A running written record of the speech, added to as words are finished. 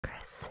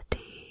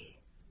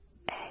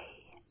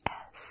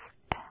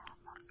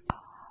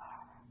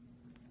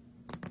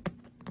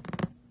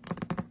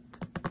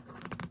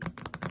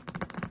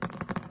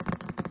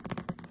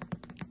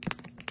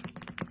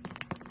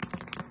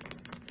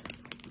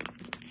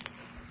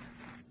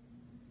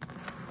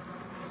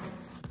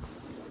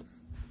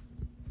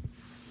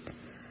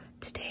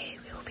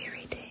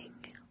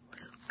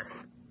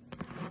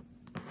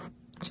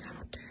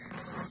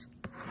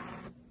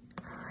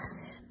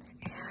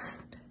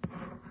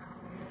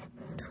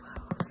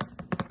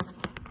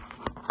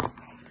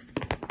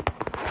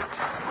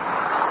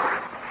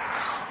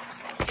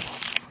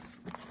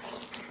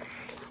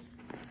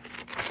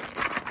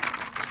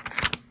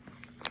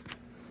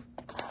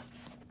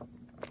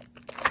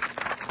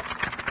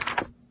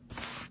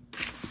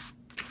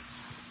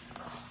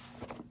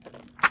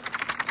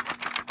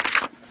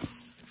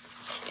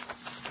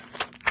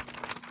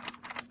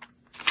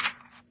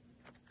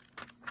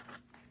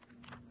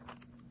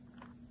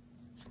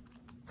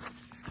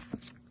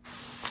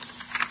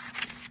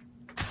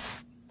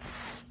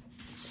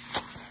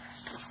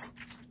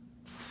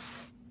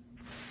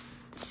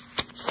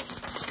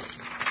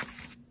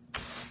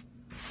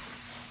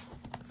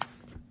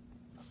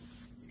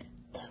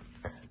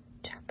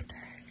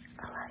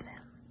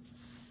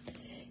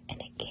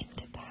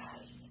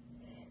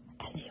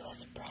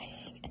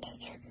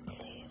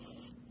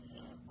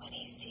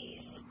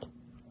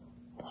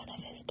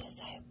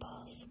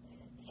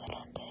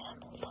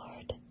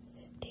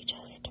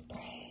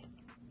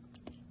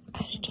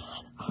as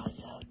John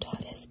also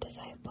taught his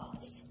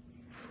disciples.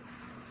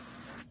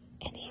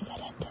 And he said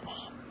unto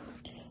them,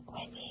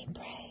 When ye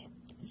pray,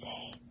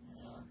 say,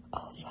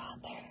 O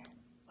Father,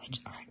 which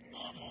art in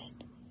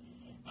heaven,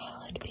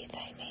 hallowed be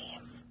thy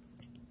name.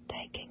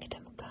 Thy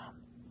kingdom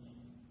come,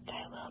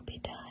 thy will be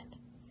done,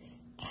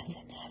 as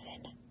in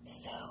heaven,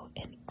 so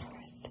in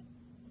earth.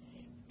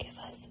 Give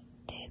us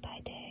day by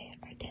day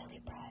our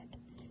daily bread,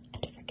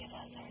 and forgive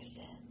us our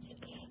sins,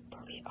 for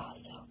we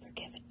also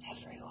forgive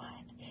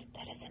everyone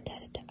that is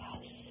indebted to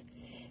us.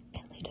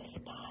 And lead us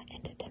not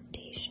into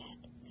temptation,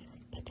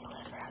 but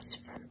deliver us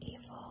from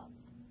evil.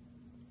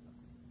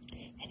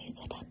 And he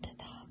said unto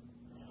them,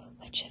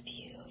 Which of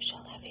you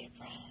shall have a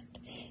friend,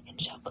 and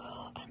shall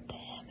go unto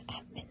him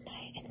at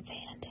midnight, and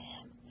say unto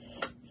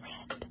him,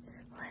 Friend,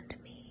 lend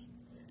me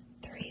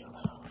 3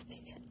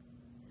 loaves?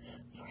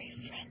 For a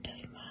friend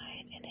of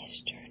mine in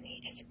his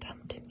journey is come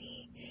to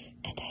me,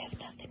 and I have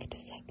nothing to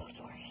set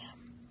before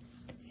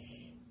him.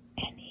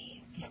 And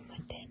he from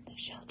within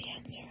shall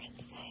answer and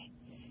say,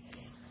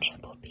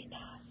 Trouble be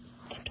not,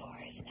 the door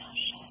is now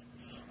shut,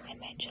 and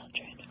my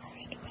children are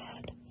in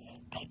bed.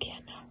 I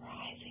cannot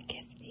rise and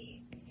give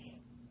thee.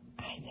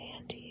 I say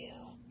unto you,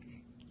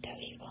 though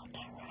he will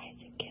not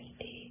rise and give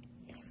thee,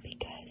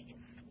 because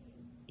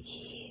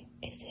he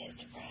is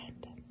his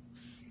friend,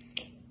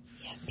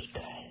 yet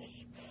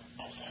because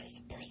of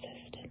his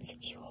persistence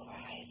he will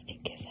rise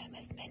and give him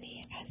as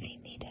many as he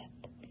needeth.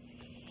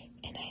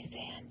 And I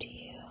say unto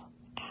you,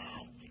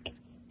 ask,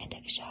 and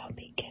it shall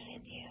be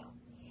given you.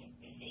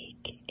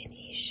 Seek, and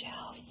ye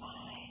shall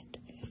find.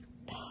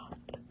 Knock,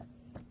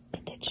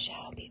 and it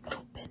shall be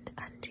opened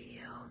unto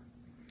you.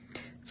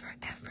 For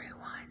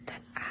everyone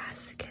that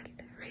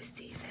asketh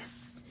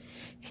receiveth,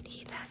 and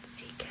he that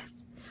seeketh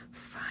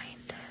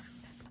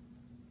findeth,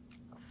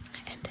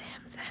 and to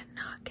him that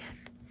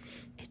knocketh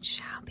it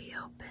shall be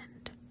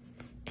opened.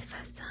 If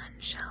a son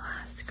shall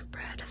ask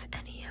bread of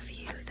any of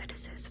you that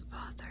is his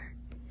father,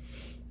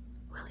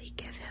 will he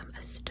give him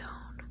a stone?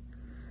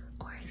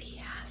 Or if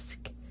he ask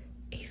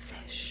a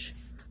fish,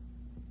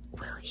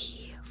 will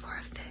he for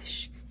a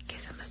fish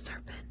give him a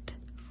serpent?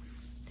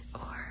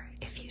 Or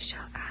if you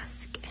shall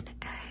ask an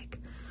egg,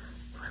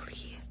 will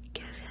he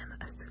give him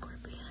a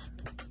scorpion?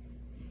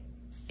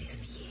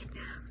 If ye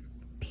then,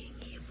 being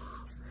evil,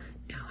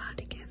 know how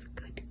to give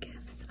good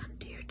gifts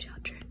unto your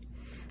children,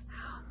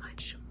 how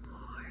much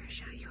more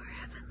shall your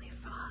heavenly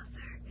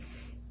Father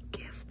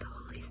give the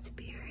Holy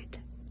Spirit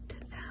to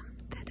them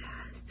that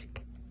ask?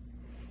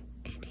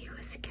 And he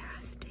was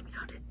casting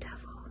out a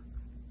devil,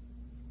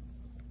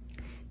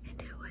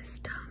 and it was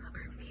dumb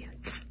or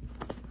mute.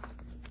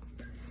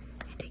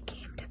 And it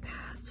came to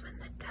pass, when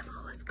the devil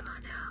was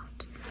gone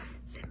out,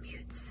 the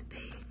mute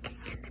spake,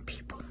 and the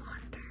people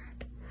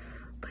wondered.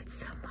 But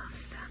some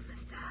of them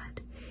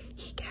said,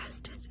 He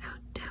casteth out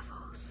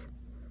devils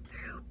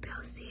through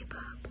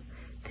Beelzebub,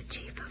 the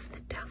chief of the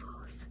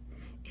devils.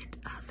 And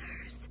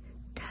others,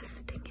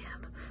 testing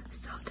him,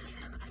 sought of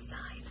him a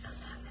sign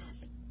of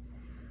heaven.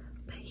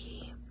 But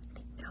he,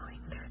 knowing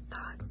their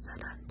thoughts,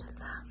 said unto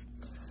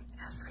them,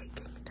 Every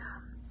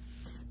kingdom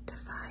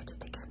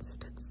divided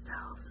against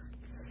itself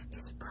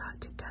is brought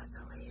to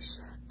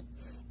desolation,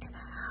 and a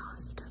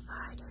house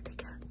divided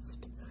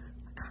against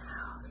a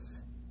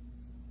house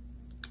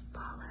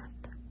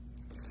falleth.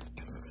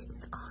 If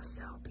Satan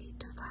also be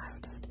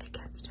divided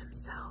against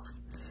himself,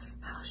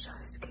 how shall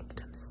his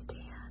kingdom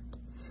stand?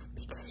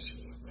 Because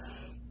ye say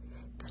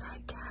that I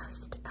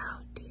cast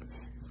out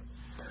demons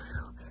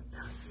through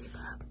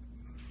Beelzebub.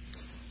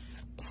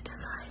 And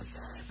if I say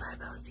by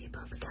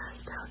Beelzebub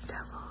cast out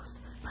devils,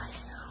 by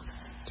whom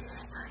do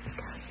your sons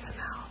cast them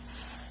out?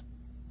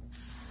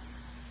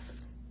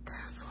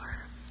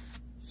 Therefore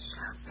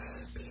shall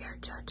they be your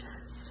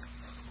judges.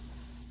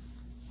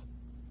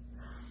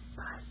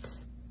 But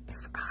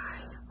if I,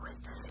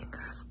 with the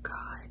finger of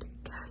God,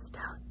 cast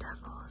out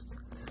devils,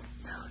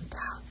 no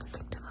doubt the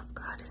kingdom of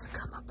God is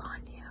come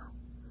upon you.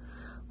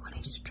 When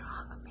a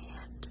strong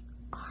man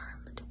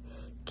armed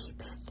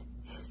keepeth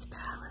his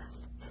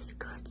palace, his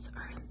goods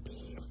are in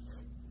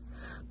peace.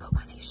 But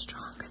when a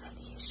stronger than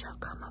he shall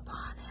come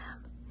upon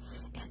him,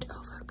 and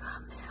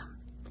overcome him,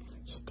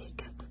 he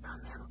taketh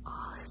from him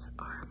all his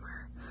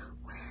armor,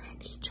 wherein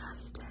he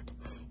trusted,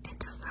 and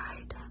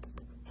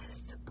divideth his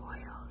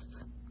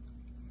spoils.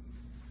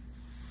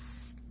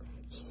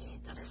 He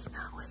that is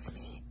not with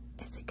me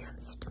is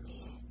against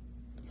me,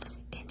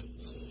 and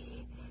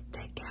he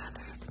that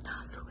gathereth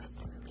not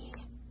with me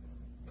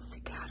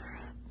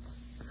scattereth.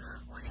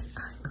 When an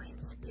unclean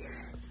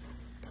spirit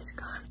is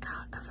gone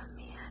out of a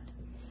man,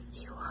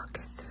 he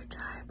walketh through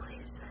dry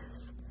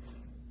places,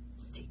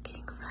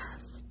 seeking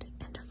rest,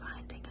 and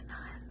finding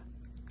none.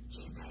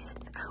 He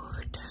saith, I will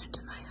return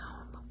to my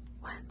home,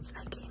 whence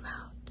I came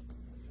out.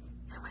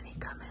 And when he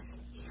cometh,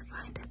 he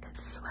findeth it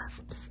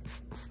swept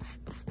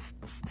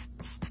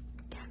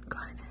and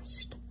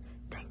garnished.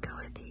 Then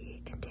goeth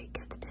he, and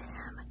taketh to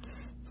him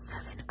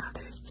 7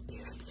 other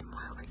spirits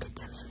more wicked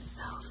than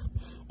himself,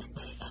 and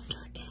they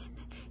enter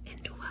in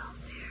and dwell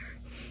there.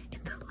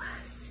 And the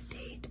last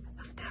state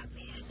of that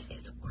man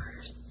is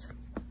worse.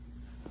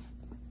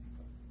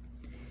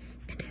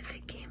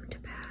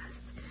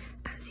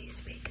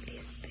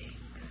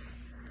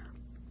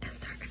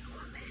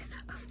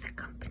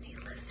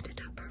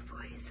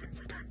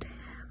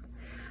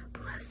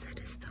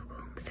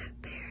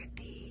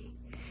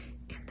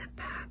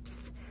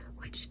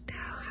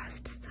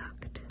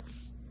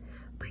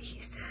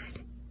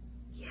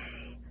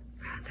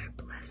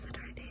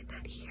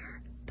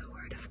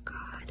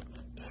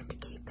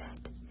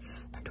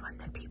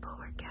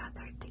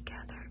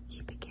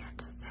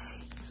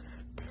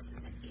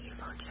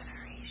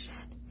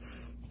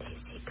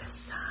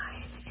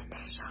 sign, and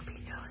there shall be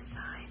no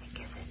sign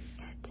given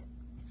it,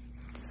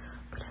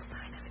 but a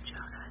sign of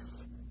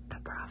Jonas the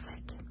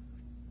prophet.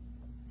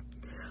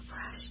 For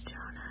as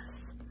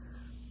Jonas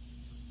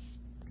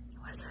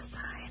was a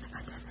sign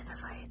unto the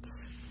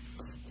Ninevites,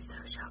 so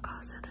shall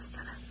also the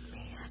Son of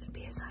Man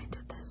be a sign to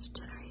this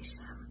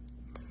generation.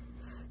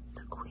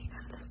 The queen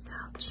of the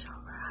south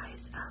shall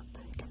rise up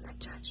in the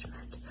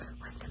judgment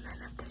with the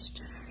men of this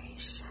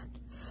generation,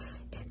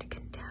 and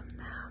condemn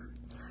them,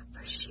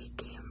 for she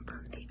came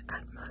from the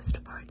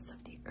utmost parts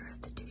of the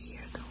earth to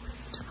hear the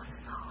wisdom of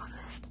Solomon.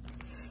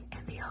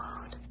 And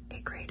behold, a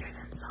greater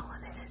than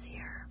Solomon is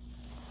here.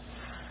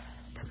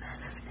 The men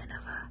of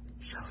Nineveh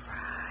shall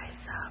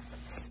rise up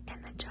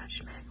in the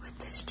judgment with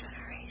this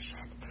generation,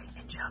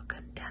 and shall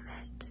condemn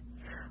it,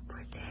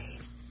 for they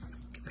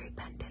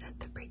repented at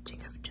the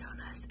preaching of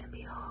Jonas, and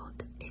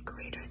behold, a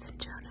greater than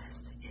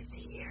Jonas is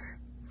here.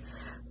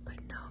 But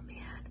no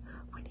man,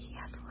 when he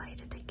hath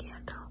lighted a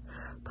candle,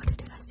 put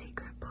it in a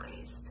secret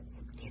place,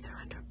 neither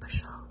under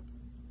bushel,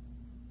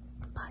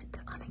 but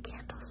on a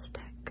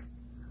candlestick,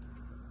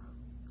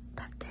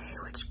 that they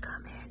which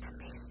come in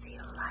may see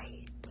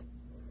light.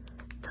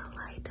 The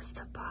light of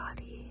the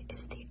body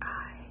is the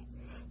eye.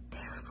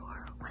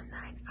 Therefore, when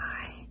thine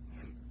eye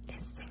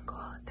is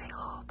single, thy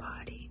whole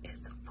body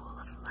is full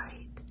of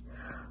light.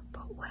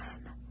 But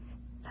when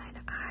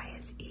thine eye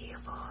is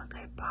evil,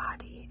 thy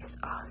body is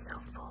also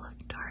full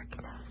of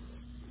darkness.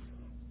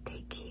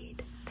 Take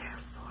heed,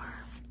 therefore,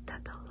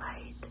 that the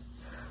light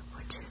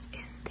which is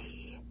in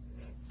thee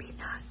be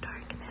not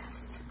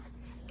darkness.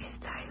 If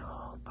thy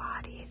whole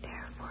body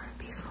therefore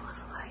be full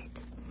of light,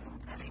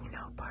 having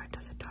no part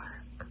of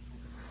dark,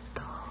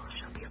 the whole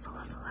shall be full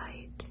of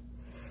light,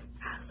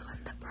 as when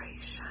the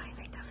bright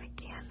shining of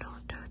a candle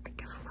doth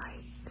give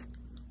light.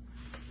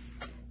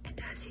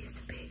 And as he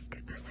spake,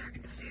 a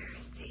certain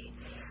Pharisee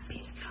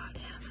besought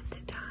him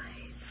to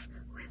dine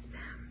with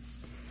them.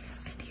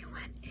 And he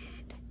went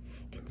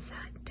in and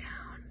sat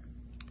down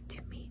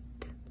to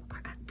meat,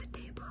 or at the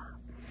table.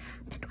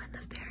 And when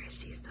the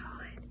Pharisee saw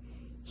it,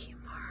 he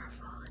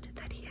marveled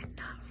that he had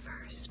not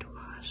first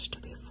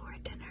washed before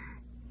dinner.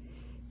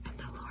 And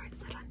the Lord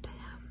said unto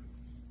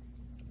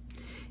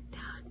him,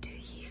 Now do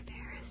ye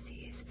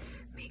Pharisees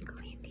make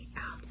clean the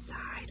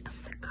outside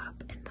of the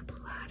cup and the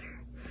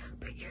platter,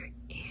 but your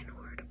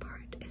inward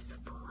part is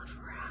full of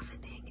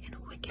ravening and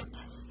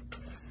wickedness.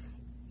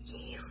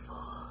 Ye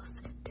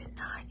fools, did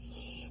not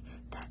he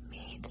that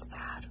made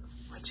that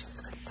which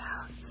is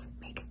without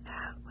make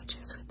that which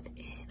is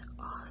within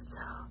also?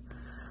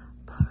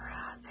 But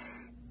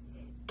rather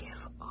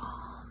give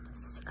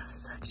alms of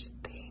such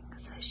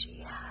things as ye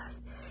have,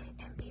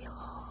 and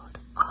behold,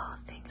 all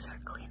things are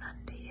clean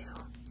unto you.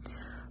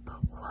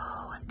 But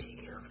woe unto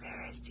you,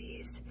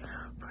 Pharisees,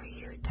 for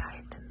you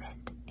tithe the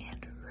mint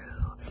and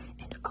rue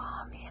and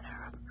all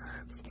manner of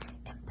herbs,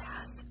 and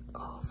pass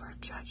over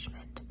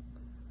judgment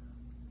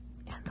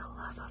and the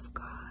love of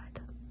God.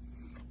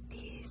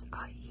 These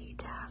ought ye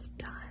to have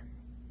done,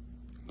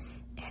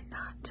 and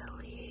not to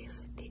leave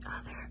the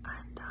other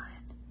undone.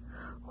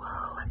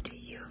 Woe unto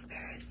you,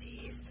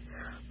 Pharisees,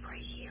 for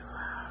ye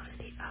love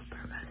the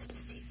uppermost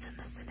seats in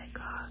the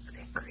synagogues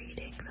and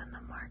greetings in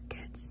the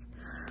markets.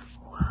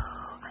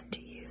 Woe unto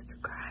you,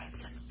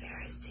 scribes and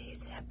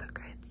Pharisees,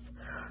 hypocrites,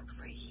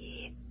 for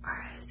ye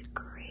are as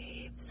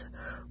graves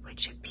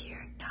which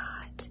appear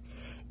not,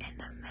 and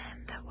the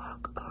men that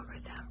walk over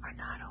them are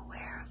not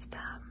aware of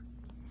them.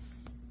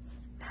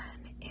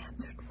 Then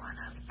answered one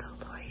of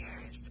the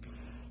lawyers,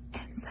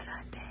 and said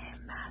unto him,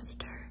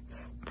 Master,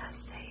 thus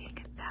saying,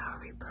 thou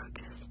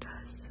reproachest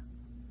us.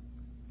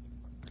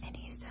 And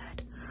he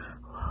said,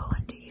 Woe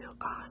unto you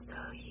also,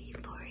 ye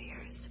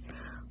lawyers,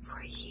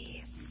 for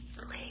ye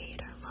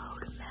lade or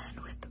load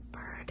men with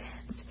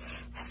burdens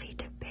heavy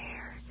to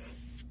bear,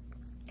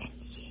 and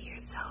ye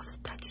yourselves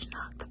touch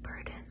not the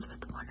burdens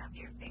with one of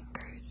your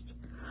fingers.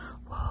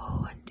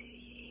 Woe unto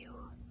you,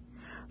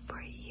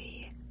 for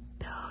ye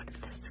build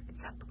the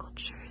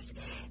sepulchres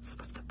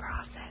of the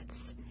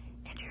prophets,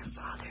 and your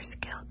fathers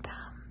killed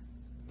them.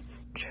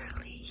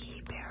 Truly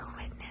ye bear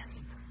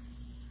witness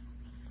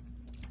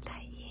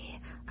that ye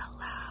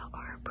allow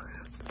or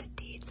approve the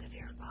deeds of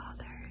your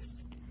fathers,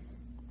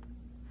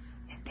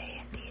 and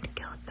they indeed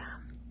killed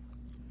them,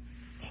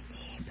 and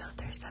ye built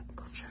their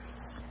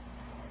sepulchres.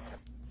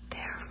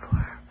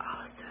 Therefore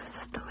also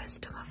said the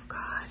wisdom of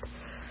God,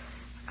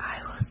 I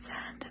will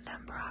send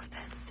them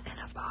prophets and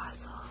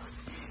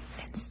apostles,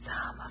 and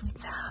some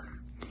of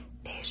them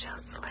they shall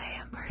slay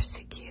and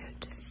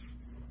persecute,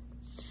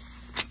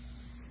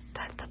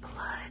 that the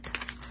blood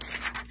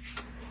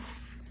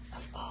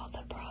of all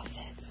the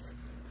prophets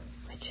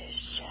which is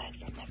shed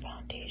from the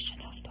foundation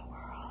of the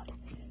world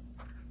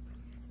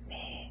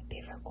may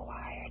be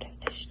required of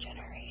this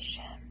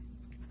generation.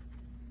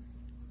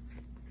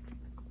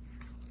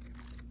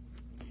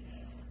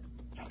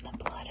 From the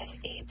blood of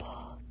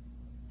Abel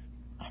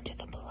unto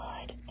the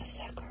blood of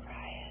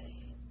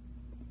Zacharias,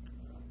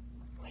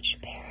 which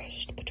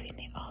perished between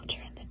the altar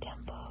and the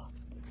temple,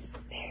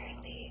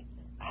 verily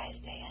I I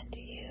say unto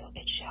you,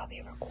 it shall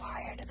be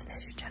required of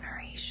this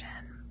generation.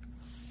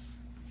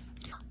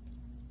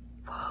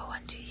 Woe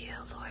unto you,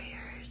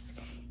 lawyers,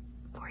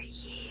 for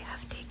ye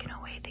have taken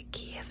away the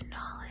key of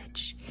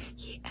knowledge.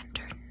 Ye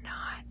enter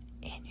not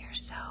in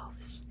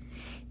yourselves,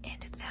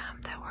 and them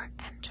that were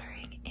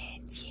entering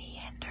in ye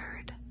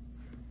hindered.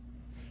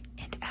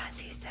 And as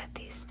he said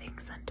these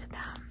things unto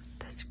them,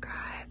 the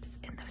scribes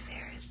and the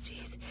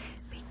Pharisees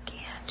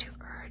began to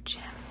urge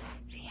him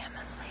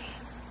vehemently,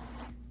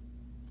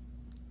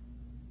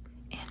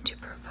 and to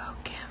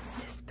provoke him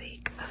to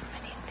speak of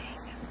many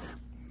things,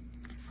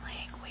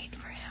 laying wait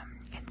for him,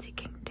 and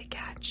seeking to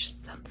catch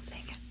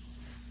something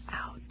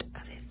out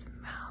of his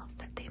mouth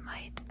that they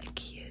might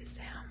accuse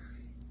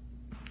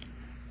him.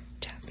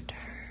 Chapter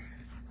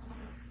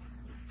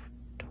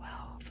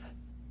 12.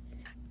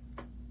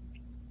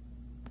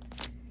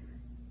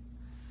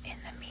 In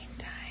the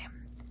meantime,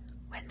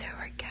 when there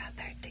were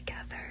gathered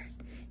together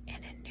an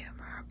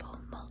innumerable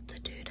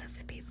multitude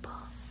of people,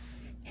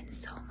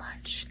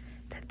 insomuch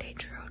that they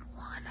trode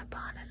one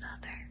upon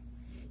another,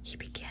 he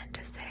began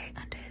to say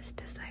unto his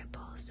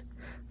disciples,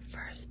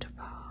 First of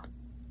all,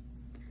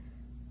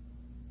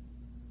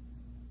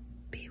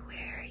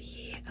 beware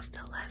ye of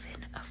the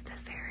leaven of the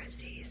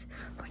Pharisees,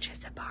 which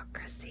is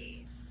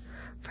hypocrisy.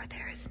 For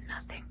there is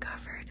nothing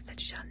covered that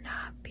shall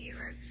not be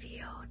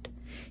revealed,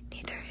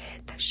 neither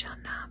hid that shall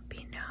not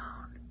be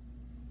known.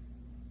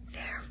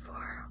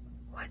 Therefore,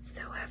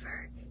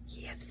 whatsoever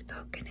ye have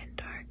spoken in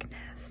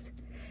darkness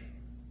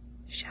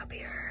shall be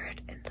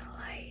heard in the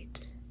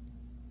light,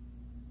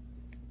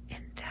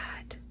 and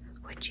that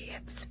which ye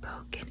have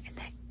spoken in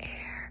the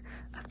air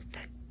of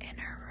the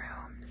inner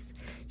rooms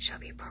shall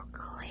be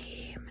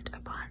proclaimed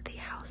upon the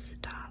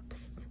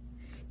housetops.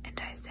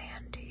 And I say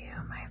unto you,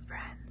 my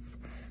friends,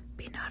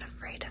 be not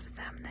afraid of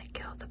them that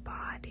kill the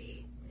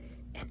body,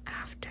 and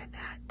after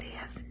that they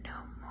have no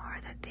more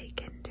that they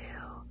can do.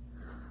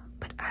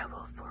 But I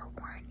will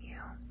forewarn you,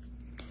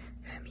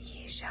 whom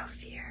ye shall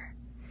fear.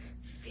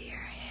 Fear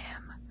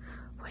him,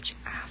 which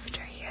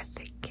after he hath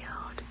been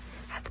killed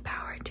hath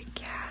power to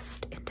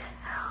cast into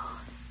hell.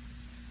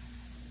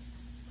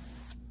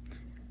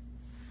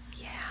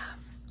 Yeah,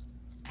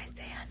 I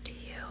say unto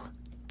you,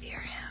 fear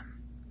him.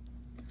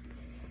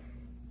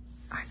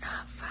 Are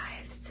not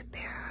 5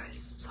 sparrows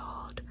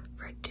sold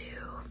for 2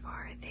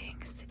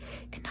 farthings,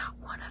 and not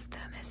one of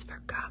them is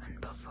forgotten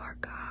before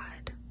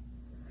God?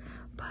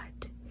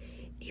 But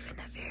even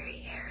the very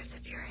hairs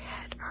of your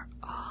head are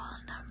all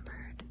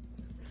numbered.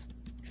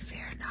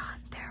 Fear not,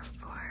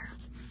 therefore,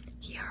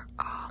 ye are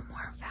all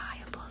more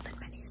valuable than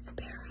many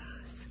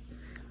sparrows.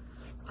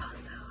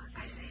 Also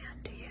I say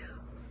unto you,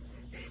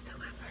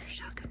 whosoever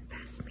shall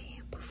confess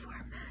me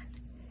before men,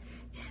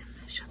 him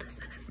shall the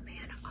Son of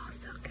Man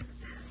also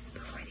confess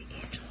before the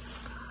angels of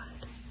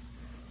God.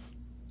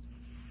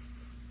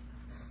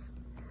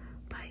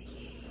 But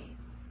he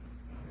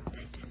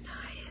that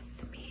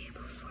denieth me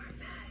before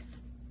men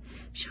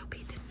shall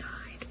be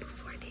denied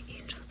before the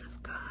angels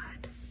of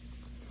God.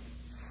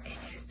 And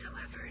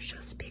whosoever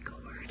shall speak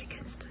a word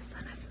against the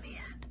Son of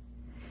Man,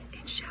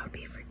 it shall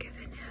be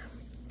forgiven him.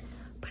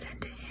 But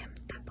unto him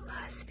that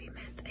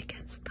blasphemeth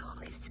against the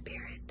Holy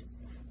Spirit,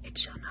 it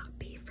shall not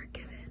be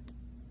forgiven.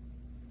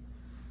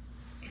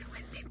 And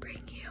when they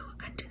bring you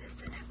unto the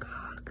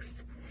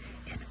synagogues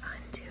and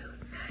unto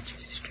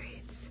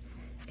magistrates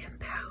and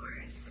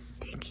powers,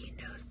 take ye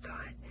no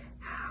thought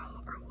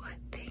how or what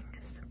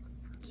things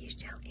ye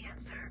shall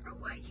answer or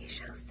what ye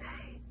shall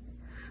say,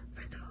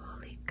 for the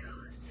Holy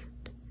Ghost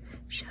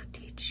shall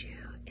teach you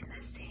in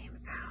the same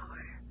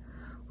hour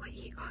what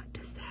ye ought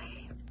to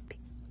say.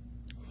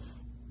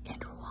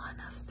 And one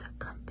of the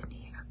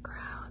company or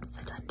crowd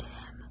said unto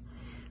him,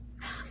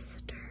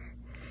 Master,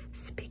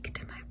 speak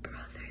to my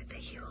brother that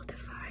he will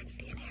divide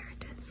the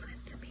inheritance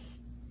with me.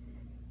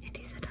 And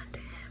he said unto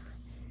him,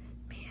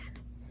 Man,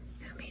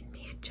 who made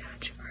me a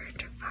judge or a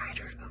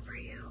divider over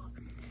you?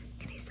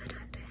 And he said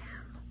unto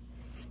him,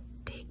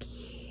 Take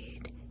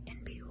heed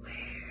and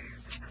beware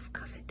of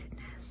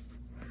covetousness,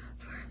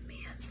 for a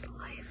man's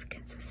life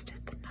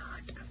consisteth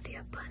not of the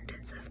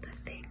abundance of the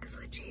things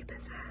which he possesseth.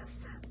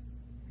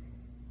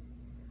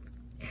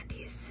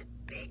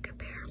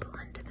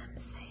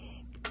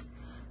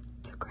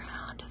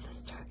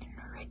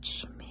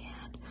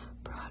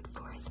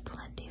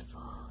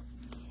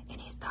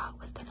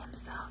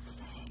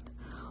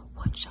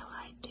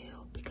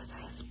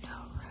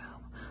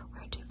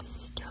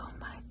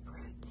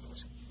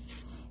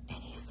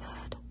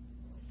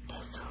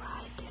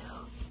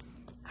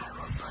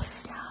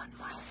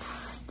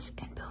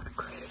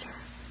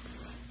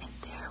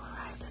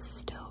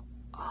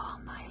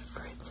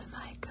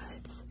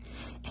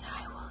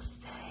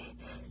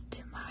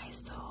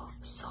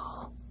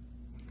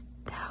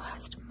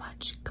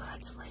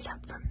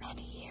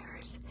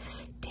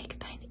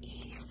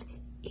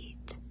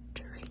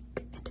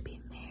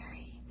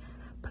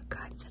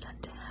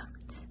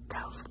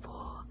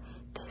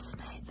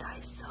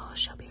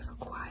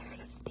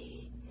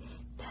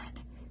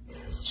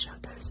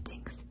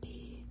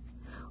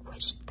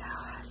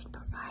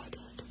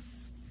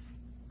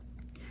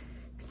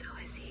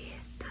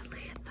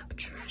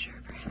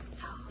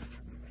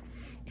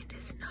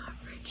 is not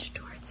rich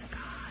towards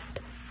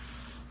God.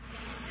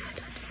 He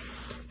said unto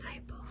his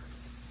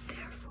disciples,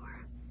 Therefore,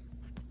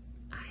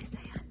 I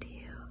say unto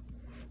you,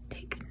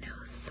 take no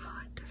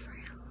thought for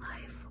your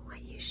life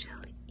what ye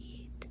shall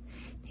eat,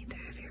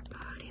 neither of your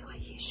body what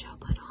ye shall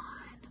put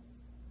on.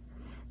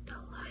 The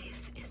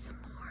life is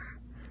more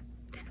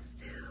than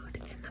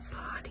food, and the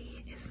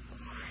body is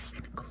more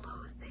than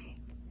clothing.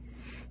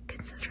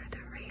 Consider the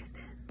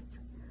ravens,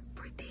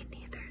 for they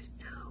neither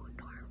sow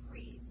nor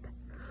reap,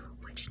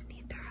 which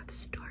neither have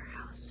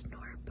storehouse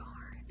nor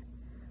barn.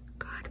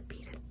 God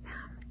feedeth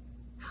them.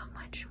 How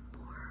much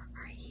more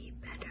are ye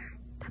better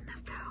than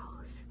the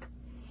fowls?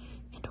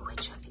 And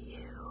which of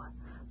you,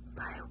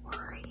 by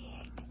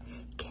worrying,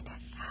 can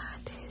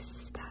add to his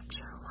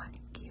stature 1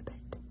 cubit?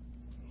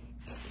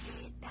 If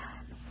ye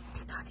then be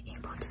not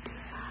able to do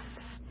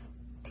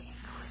that thing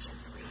which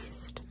is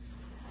least,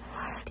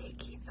 why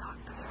take ye thought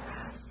for the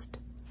rest?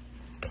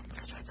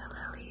 Consider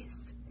the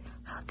lilies,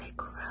 how they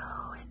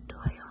grow and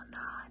toil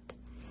not.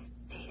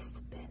 They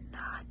spin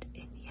not,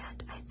 and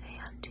yet I say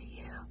unto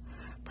you,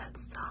 that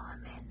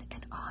Solomon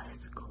in all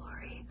his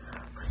glory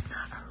was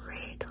not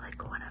arrayed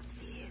like one of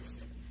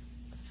these.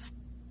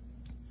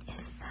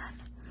 If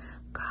then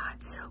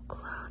God so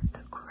clothe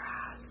the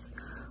grass,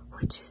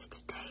 which is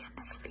today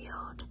in the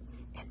field,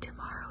 and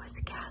tomorrow is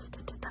cast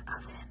into the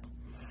oven,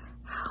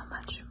 how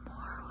much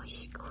more will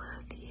he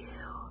clothe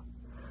you,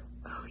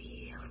 O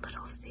ye of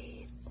little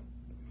faith?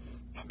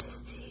 And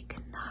seek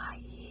not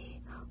ye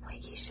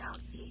what ye shall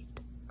eat,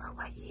 or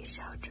what ye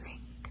shall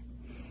drink,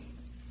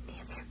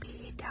 neither be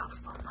ye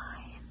doubtful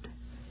mind.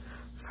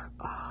 For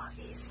all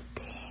these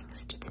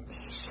things do the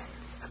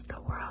nations of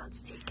the world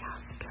seek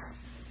after,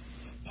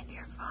 and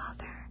your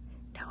Father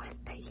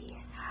knoweth that ye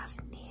have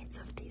needs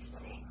of these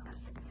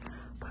things.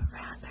 But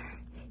rather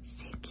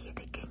seek ye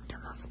the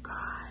kingdom of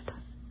God,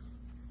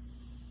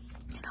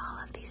 and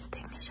all of these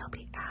things shall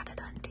be added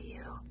unto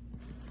you.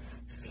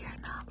 Fear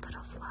not,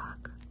 little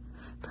flock,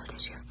 for it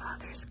is your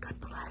Father's good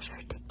pleasure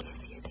to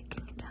give you the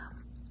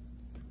kingdom.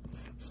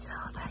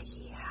 Sell that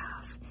ye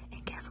have,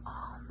 and give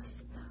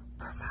alms.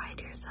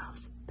 Provide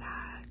yourselves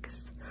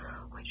bags,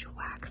 which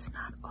wax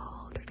not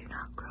old, or do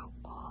not grow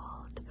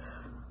old,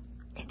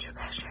 a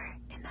treasure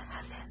in the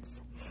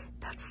heavens,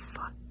 that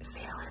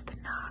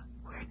faileth not,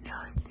 where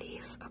no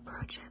thief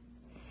approacheth,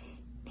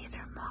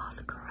 neither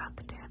moth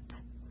corrupteth.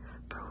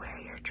 For where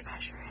your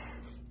treasure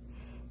is,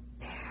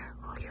 there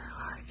will your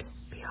heart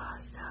be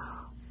also.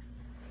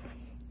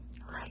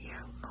 Let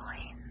your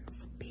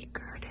loins be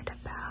girded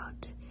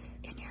about,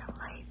 and your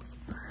lights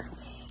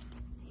burning,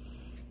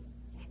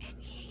 and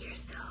ye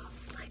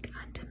yourselves like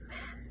unto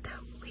men that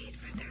wait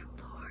for their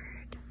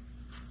Lord,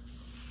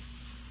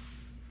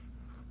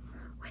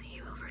 when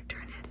he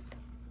overturneth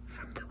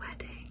from the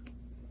wedding,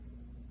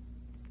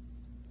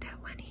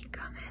 that when he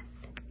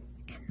cometh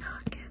and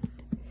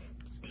knocketh,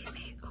 they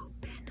may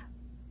open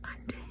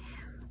unto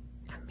him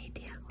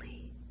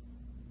immediately.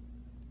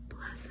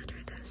 Blessed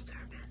are those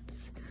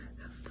servants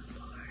whom the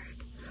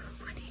Lord,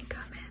 when he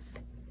cometh,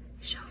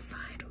 shall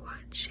find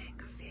watching.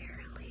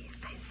 Verily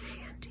I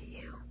say unto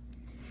you,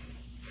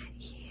 that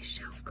he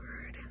shall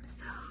gird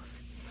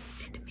himself,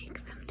 and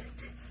make them to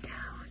sit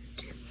down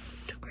to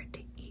meat or to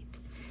eat,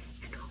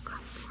 and will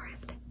come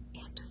forth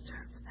and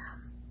serve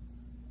them.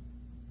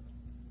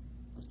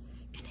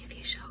 And if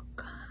he shall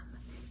come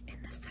in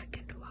the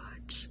second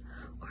watch,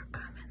 or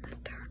come in the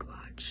third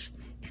watch,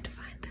 and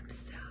find them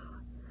so,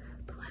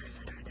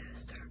 blessed are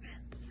those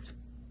servants.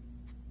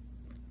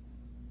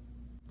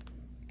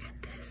 And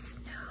this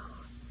know,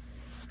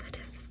 that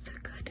if the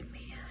good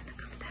man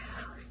of the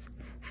house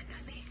had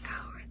known the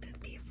hour the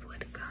thief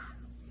would come,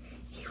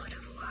 he would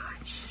have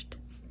watched,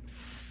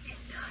 and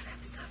not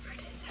have suffered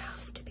his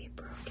house to be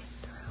broken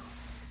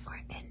through or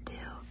into.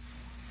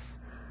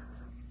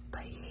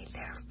 But ye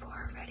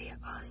therefore ready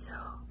also,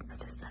 for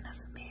the Son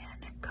of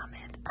Man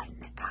cometh at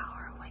an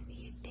hour when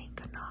ye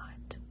think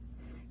not.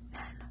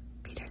 Then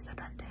Peter said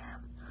unto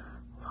him,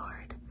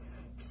 Lord,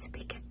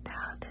 speakest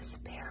thou this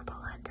parable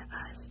unto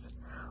us,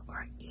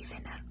 or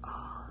even at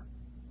all,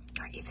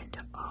 or even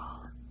to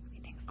all,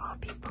 meaning all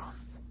people?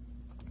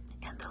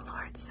 And the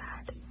Lord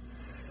said,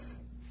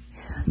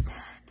 Who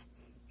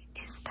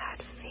then is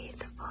that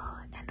faithful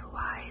and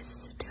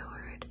wise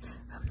steward,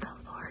 whom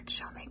the Lord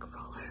shall make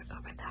ruler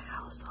over the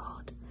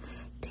household,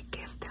 to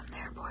give them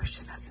their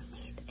portion of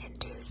meat in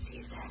due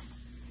season?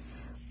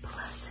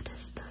 Blessed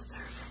is the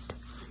servant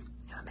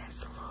whom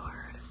his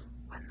Lord,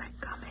 when that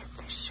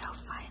cometh, shall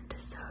find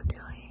so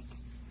doing.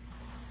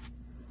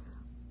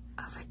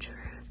 Of a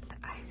truth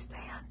I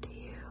say unto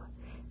you,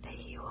 that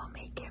he will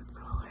make him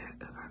ruler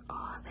over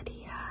all that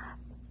he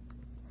hath.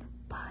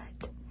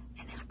 But,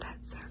 and if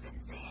that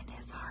servant say in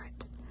his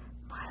heart,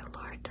 My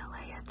Lord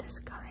delayeth his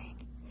coming,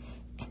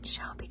 and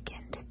shall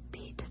begin to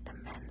beat the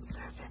men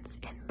servants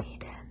and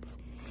maidens,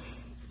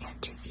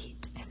 and to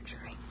eat and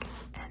drink,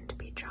 and to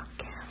be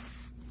drunken,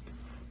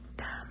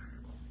 them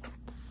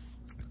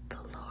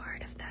the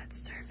Lord of that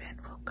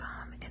servant will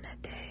come in a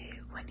day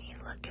when he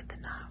looketh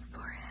not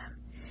for him,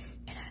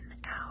 in an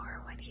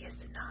hour when he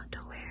is not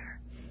aware,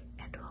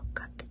 and will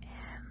cut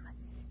him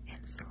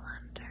in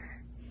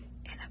sunder,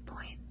 and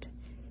appoint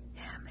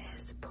him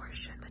his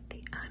portion with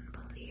the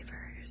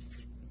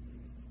unbelievers.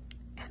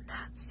 And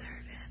that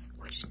servant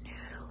which knew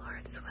the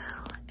Lord's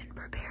will and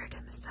prepared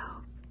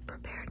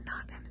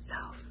not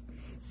himself,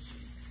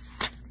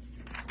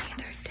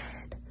 neither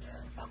did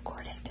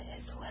according to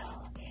his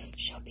will,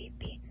 shall be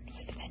beaten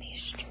with many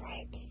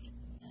stripes.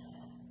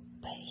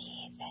 But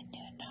he that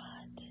knew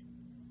not,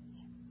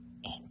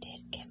 and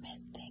did commit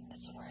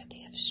things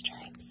worthy of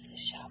stripes,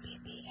 shall be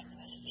beaten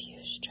with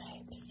few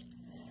stripes.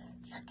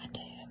 For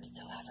unto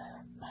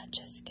whomsoever much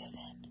is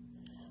given,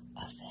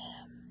 of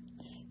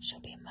him shall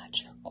be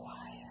much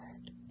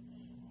required.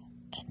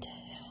 And to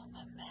whom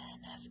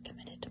men have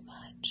committed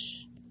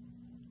much,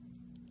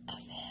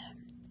 of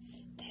him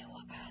they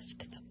will ask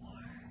the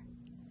more.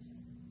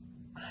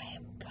 I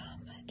am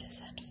come to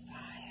send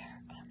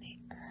fire on the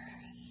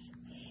earth,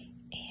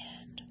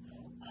 and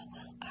what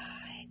will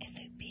I if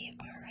it be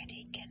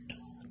already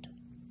kindled?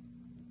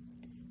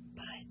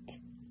 But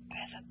I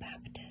have a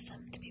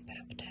baptism to be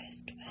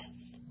baptized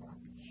with,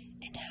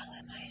 and how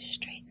am I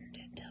straitened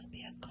till it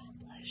be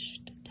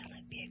accomplished?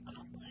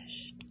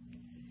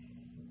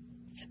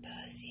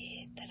 Suppose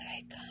ye that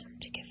I come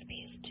to give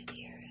peace to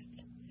the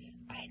earth?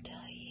 I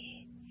tell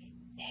ye,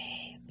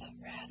 nay, but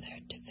rather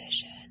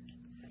division.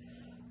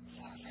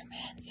 For from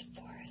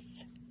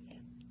henceforth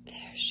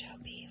there shall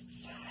be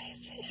 5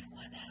 in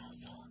one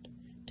household,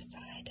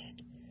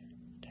 divided,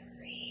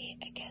 3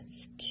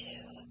 against 2,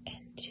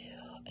 and 2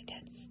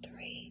 against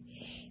 3.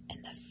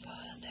 And the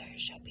father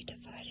shall be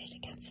divided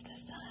against the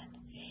son,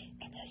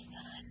 and the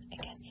son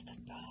against the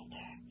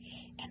father,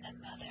 and the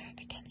mother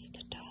against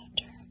the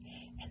daughter,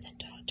 and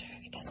the daughter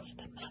against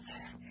the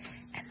mother,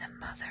 and the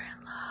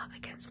mother-in-law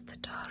against the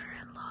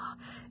daughter-in-law,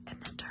 and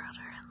the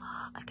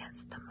daughter-in-law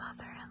against the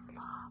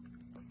mother-in-law.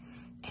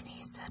 And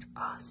he said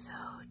also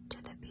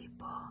to the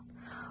people,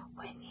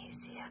 when ye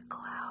see a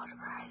cloud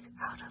rise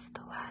out of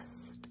the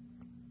west,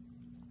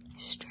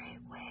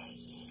 straightway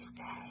ye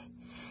say,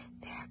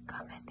 there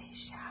cometh a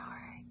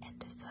shower,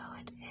 and so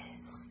it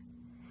is.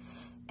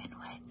 And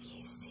when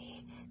ye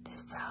see the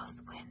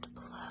south wind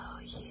blow,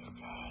 ye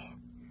say,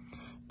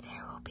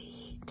 there will be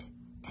heat,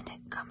 and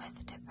it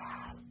cometh to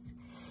pass.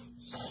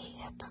 Ye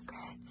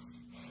hypocrites,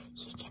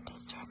 ye can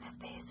discern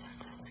the face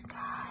of the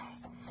sky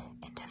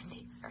and of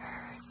the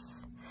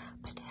earth,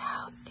 but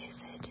how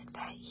is it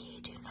that ye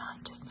do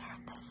not discern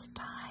this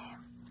time?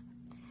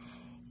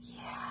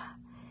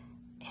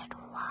 And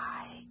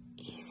why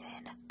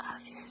even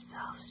of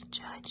yourselves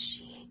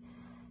judge ye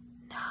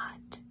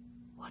not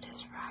what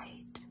is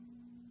right?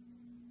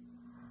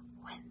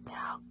 When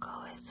thou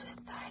goest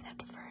with thine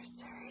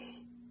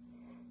adversary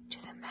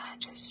to the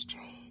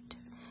magistrate,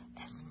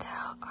 as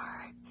thou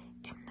art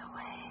in the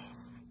way,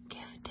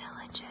 give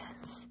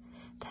diligence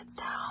that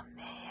thou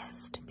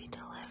mayest be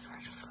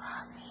delivered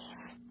from him,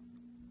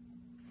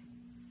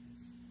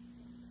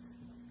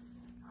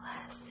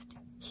 lest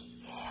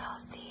he hale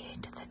thee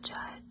to the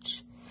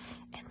judge,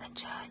 and the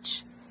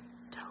judge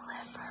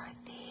deliver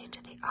thee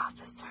to the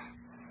officer,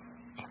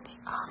 and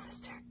the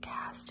officer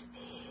cast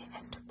thee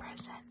into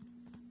prison.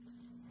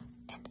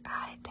 And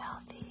I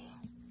tell thee,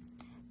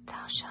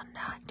 thou shalt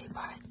not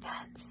depart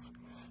thence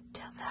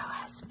till thou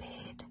hast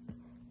paid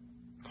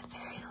the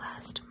very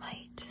last mite.